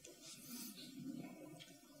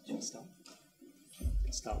 shall we start?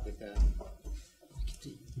 Let's start with.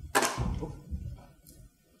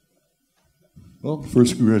 Well,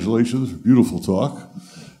 first, congratulations! Beautiful talk.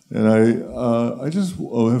 And I just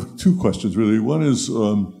have two questions really. One is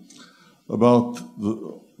about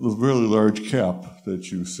the very large cap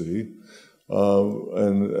that you see,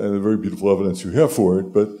 and the very beautiful evidence you have for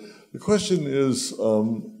it. But the question is,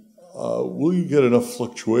 will you get enough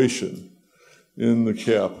fluctuation in the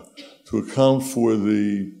cap to account for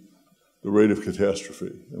the rate of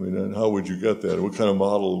catastrophe? I mean, and how would you get that? What kind of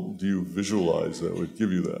model do you visualize that would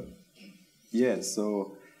give you that? Yes,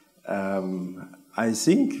 so I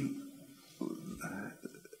think.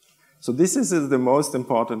 So this is the most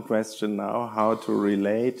important question now, how to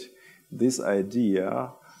relate this idea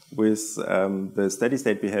with the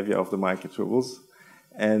steady-state behavior of the microtubules.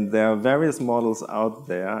 And there are various models out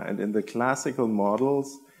there, and in the classical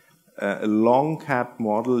models, a long cap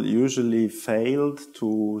model usually failed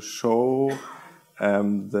to show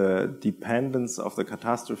the dependence of the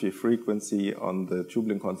catastrophe frequency on the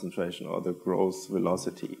tubulin concentration or the growth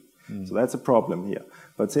velocity. So that's a problem here.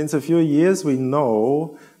 But since a few years we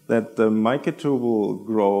know that the microtubule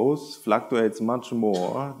growth fluctuates much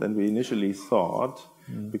more than we initially thought,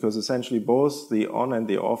 because essentially both the on and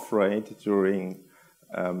the off rate during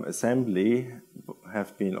assembly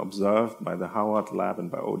have been observed by the Howard lab and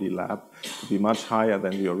by OD lab to be much higher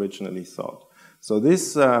than we originally thought. So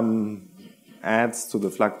this adds to the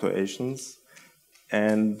fluctuations,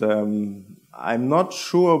 and I'm not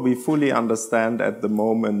sure we fully understand at the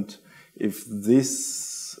moment if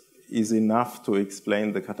this is enough to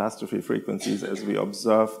explain the catastrophe frequencies as we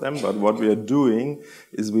observe them, but what we are doing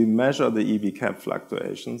is we measure the EB cap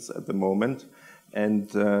fluctuations at the moment, and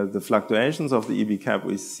the fluctuations of the EB cap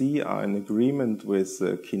we see are in agreement with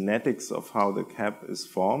the kinetics of how the cap is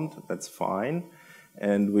formed. That's fine,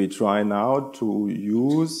 and we try now to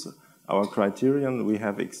use our criterion we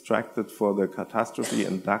have extracted for the catastrophe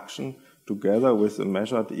induction together with the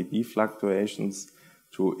measured EB fluctuations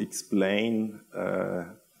to explain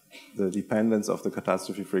the dependence of the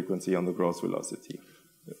catastrophe frequency on the growth velocity.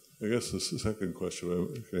 I guess the second question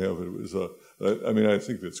I can have is, I mean, I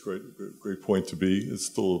think that's great point to be. It's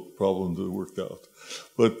still a problem to work out.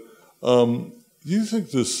 But do you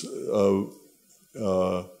think this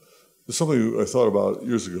something I thought about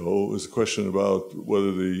years ago was a question about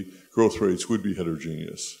whether the growth rates would be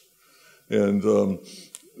heterogeneous. And the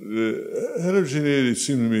heterogeneity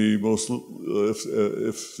seemed to me most,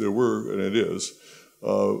 if there were, and it is,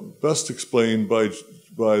 best explained by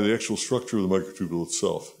the actual structure of the microtubule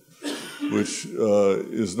itself, which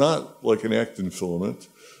is not like an actin filament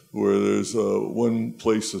where there's one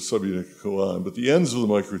place a subunit can go on, but the ends of the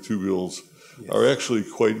microtubules are actually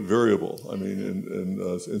quite variable, I mean,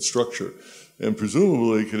 in structure. and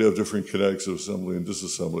presumably could have different kinetics of assembly and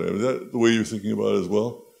disassembly. I mean, is that the way you're thinking about it as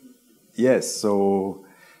well? Yes, so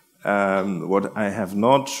what I have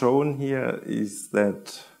not shown here is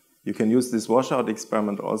that you can use this washout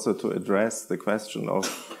experiment also to address the question of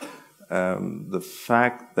the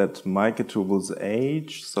fact that microtubules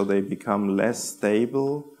age, so they become less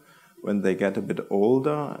stable when they get a bit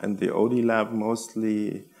older, and the OD lab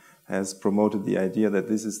mostly has promoted the idea that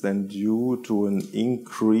this is then due to an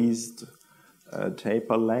increased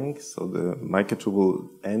taper length, so the microtubule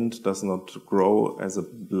end does not grow as a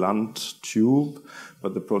blunt tube,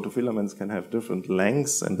 but the protofilaments can have different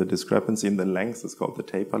lengths, and the discrepancy in the length is called the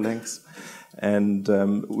taper length. And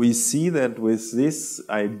we see that with this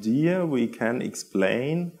idea we can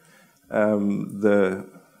explain the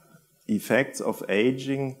effects of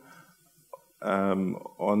aging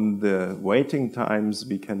on the waiting times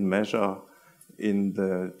we can measure in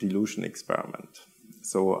the dilution experiment.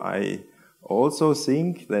 So I also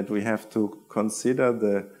think that we have to consider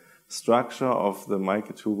the structure of the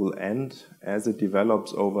microtubule end as it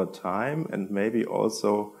develops over time, and maybe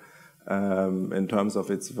also in terms of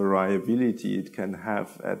its variability it can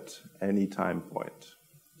have at any time point.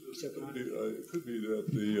 It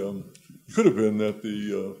could have been that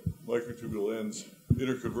the microtubule ends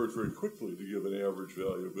interconvert very quickly to give an average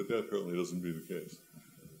value, but that apparently doesn't be the case.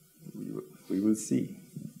 We will see.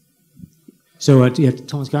 So,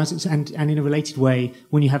 Thomas, guys, and in a related way,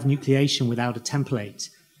 when you have nucleation without a template,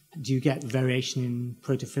 do you get variation in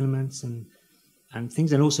protofilaments and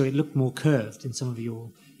things? And also, it looked more curved in some of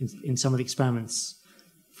your in some of the experiments.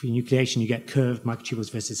 For nucleation, you get curved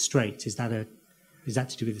microtubules versus straight. Is that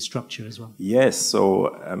to do with the structure as well? Yes. So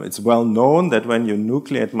it's well known that when you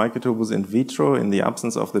nucleate microtubules in vitro in the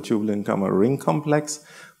absence of the tubulin gamma ring complex,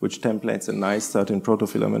 which templates a nice 13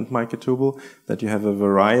 protofilament microtubule, that you have a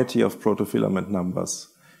variety of protofilament numbers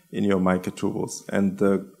in your microtubules. And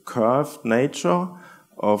the curved nature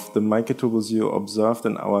of the microtubules you observed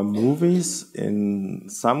in our movies, in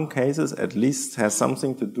some cases at least, has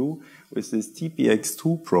something to do with this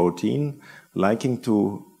TPX2 protein liking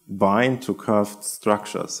to bind to curved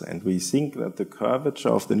structures. And we think that the curvature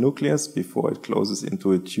of the nucleus before it closes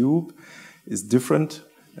into a tube is different,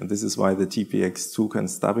 and this is why the TPX2 can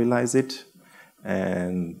stabilize it.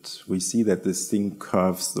 And we see that this thing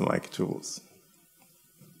curves the microtubules.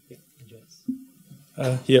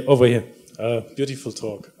 Here, over here. Beautiful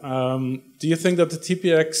talk. Do you think that the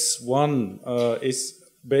TPX1 is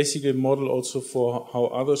basically a model also for how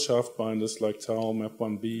other shaft binders like tau,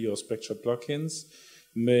 MAP1B, or Spectra plugins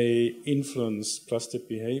may influence plastic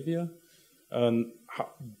behavior? And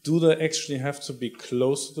do they actually have to be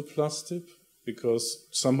close to the plastic? Because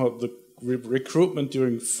somehow the recruitment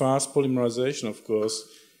during fast polymerization, of course,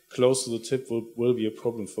 close to the tip will be a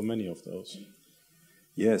problem for many of those.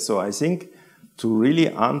 Yeah, so I think to really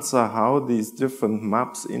answer how these different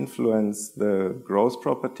maps influence the growth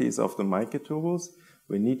properties of the microtubules,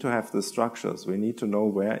 we need to have the structures. We need to know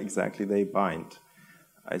where exactly they bind.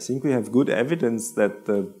 I think we have good evidence that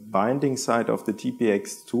the binding site of the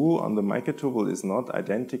TPX2 on the microtubule is not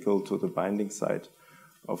identical to the binding site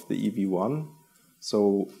of the EB1.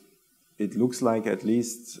 So it looks like, at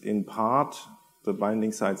least in part, the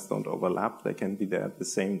binding sites don't overlap. They can be there at the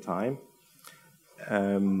same time.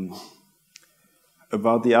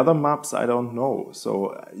 About the other maps, I don't know.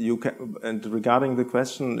 So you can, and regarding the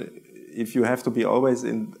question, if you have to be always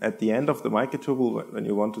at the end of the microtubule when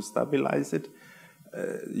you want to stabilize it,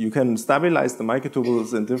 you can stabilize the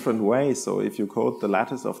microtubules in different ways. So if you coat the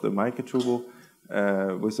lattice of the microtubule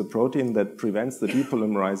with a protein that prevents the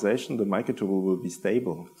depolymerization, the microtubule will be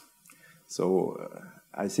stable. So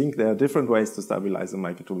I think there are different ways to stabilize the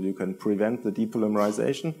microtubule. You can prevent the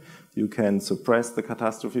depolymerization, you can suppress the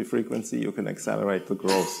catastrophe frequency, you can accelerate the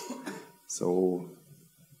growth. So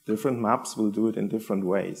different maps will do it in different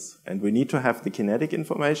ways. And we need to have the kinetic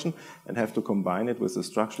information and have to combine it with the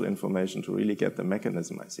structural information to really get the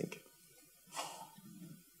mechanism, I think.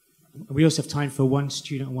 We also have time for one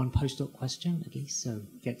student and one postdoc question, at least, so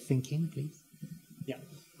get thinking, please. Yeah.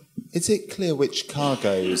 Is it clear which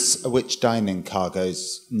cargoes, which dining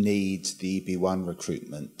cargoes need the EB1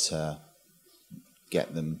 recruitment to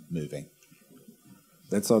get them moving?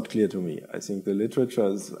 That's not clear to me. I think the literature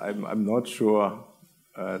is, I'm not sure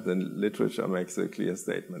the literature makes a clear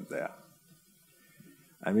statement there.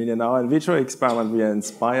 I mean, in our in vitro experiment, we are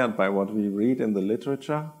inspired by what we read in the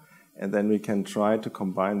literature, and then we can try to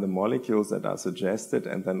combine the molecules that are suggested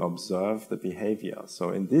and then observe the behavior.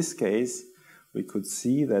 So in this case, we could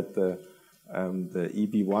see that the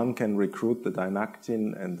EB1 can recruit the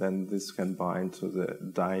dynactin, and then this can bind to the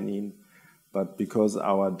dynein. But because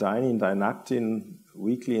our dynein-dynactin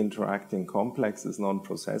weakly interacting complex is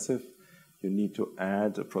non-processive, you need to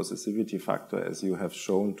add a processivity factor, as you have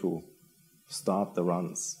shown, to start the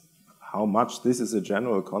runs. How much this is a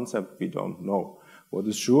general concept, we don't know. What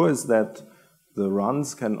is sure is that the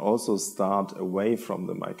runs can also start away from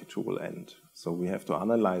the microtubule end. So we have to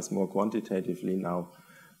analyze more quantitatively now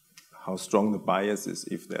how strong the bias is,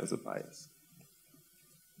 if there's a bias.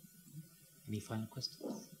 Any final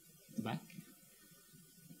questions? At the back?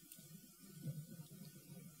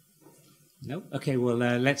 No? Okay, well,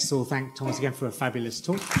 let's all thank Thomas again for a fabulous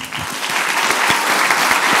talk.